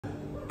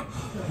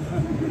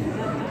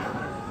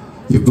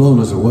You've blown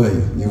us away.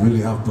 You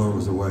really have blown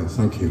us away.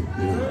 Thank you.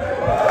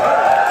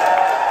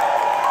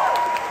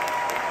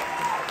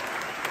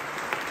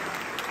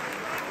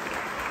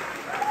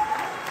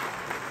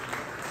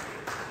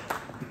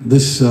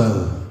 This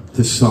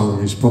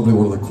song is probably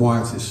one of the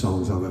quietest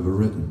songs I've ever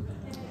written.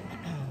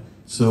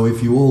 So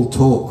if you all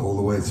talk all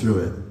the way through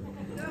it,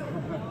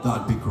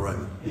 that'd be great.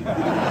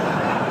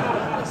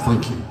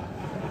 Thank you.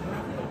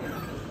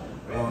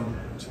 1,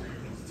 2,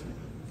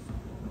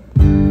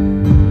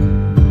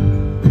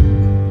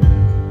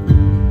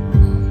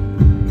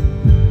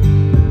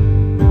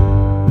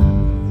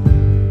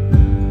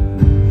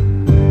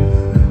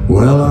 3.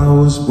 Well, I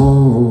was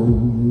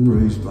born,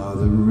 raised by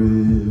the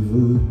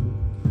river.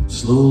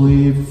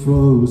 Slowly it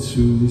flows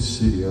through the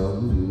city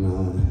of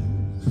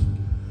nights.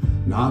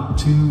 Not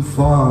too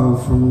far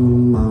from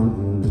the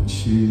mountain that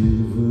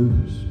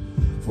shivers.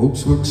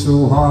 Folks work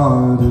so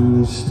hard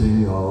and they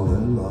stay all their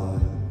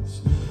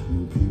lives.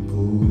 And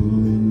people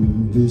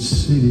in this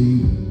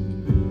city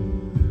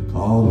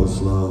call us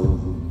love.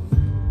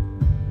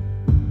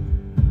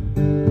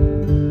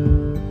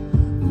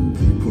 And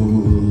people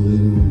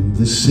in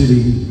this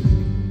city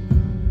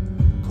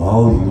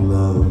call you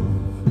love.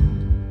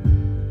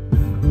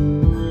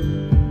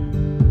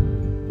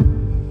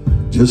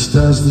 Just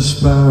as the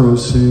sparrow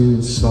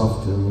sings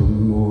soft in the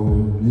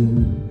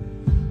morning,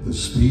 the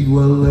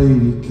Speedwell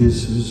lady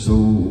kisses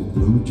old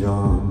Blue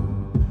John.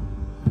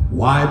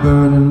 Why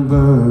burn and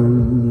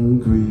burn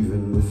and grieve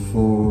in the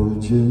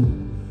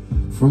forging?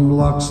 From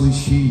Loxley,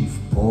 Sheaf,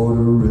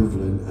 Porter,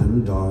 Rivlin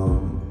and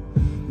Don.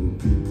 And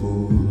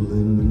people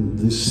in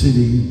this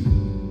city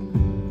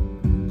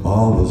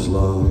call us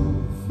love.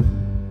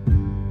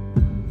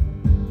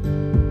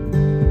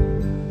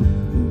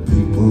 And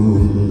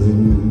people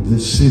in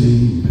this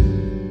city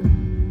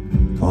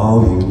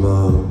call you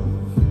love.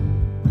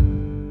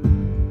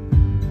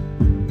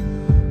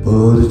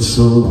 But it's a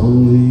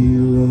lonely,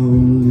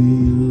 lonely,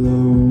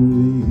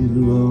 lonely,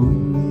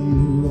 lonely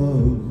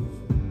love.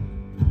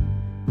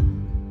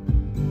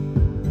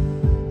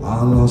 I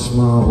lost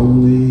my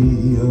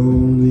only,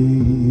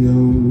 only,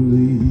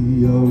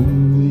 only,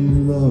 only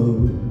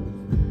love.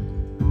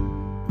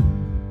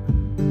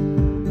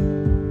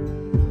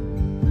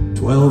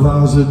 12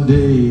 hours a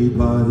day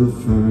by the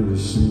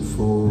furnace and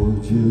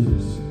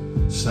forges.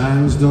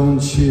 Sands don't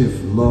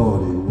shift,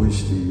 Lord, he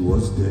wished he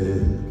was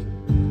dead.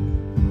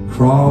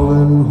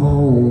 Crawling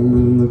home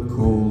in the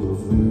cold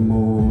of the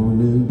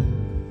morning.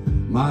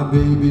 My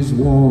baby's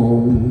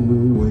warm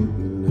and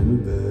waiting in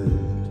bed.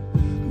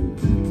 And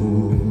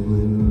people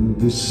in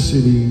this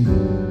city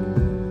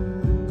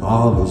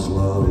call us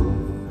love.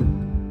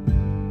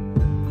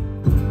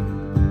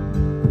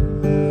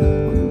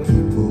 And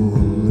people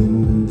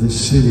in this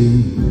city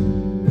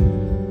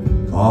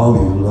call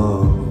you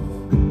love.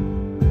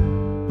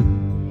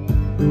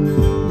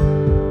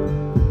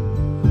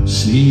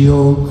 See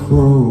old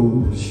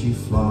crow, she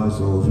flies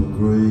over the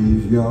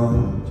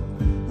graveyard.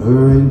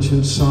 Her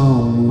ancient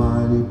song,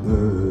 mighty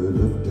bird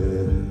of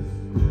death.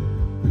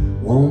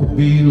 Won't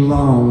be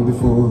long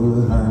before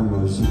the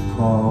hammers are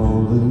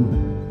calling.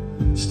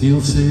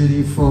 Steel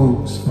City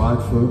folks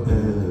fight for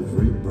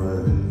every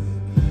breath.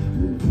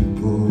 And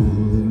people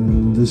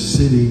in the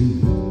city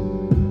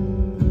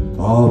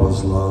call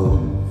us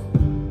love.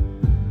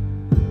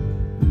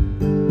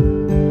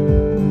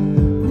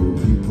 And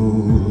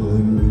people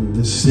in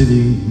the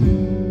city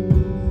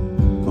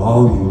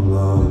call you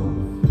love.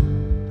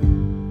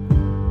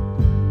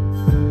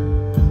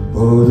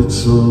 But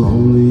it's a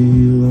lonely,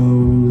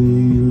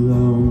 lonely,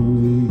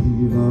 lonely,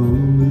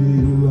 lonely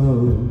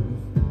love.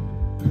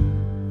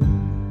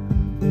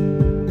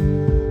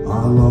 I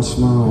lost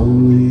my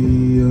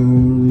only,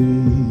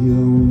 only,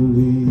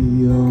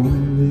 only,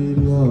 only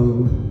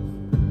love.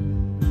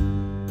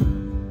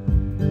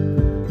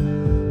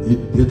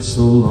 It gets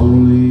so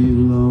lonely,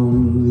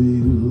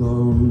 lonely,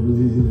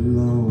 lonely,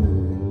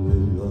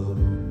 lonely love.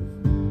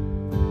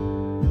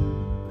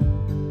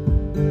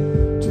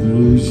 To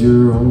lose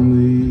your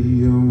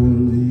only,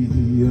 only,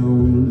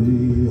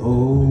 only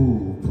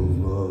hope of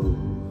love.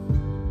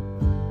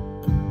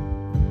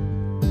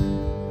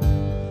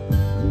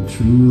 And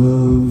true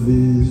love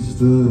is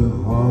the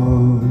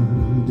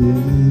hardest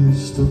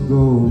of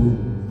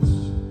goals.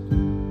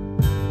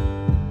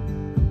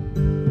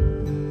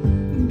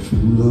 And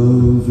true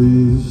love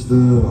is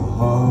the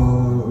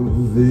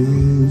harvest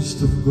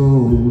of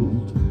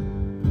gold.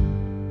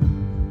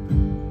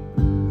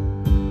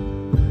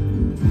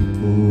 And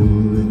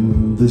people in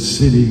the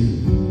city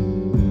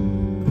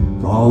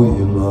call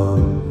you love.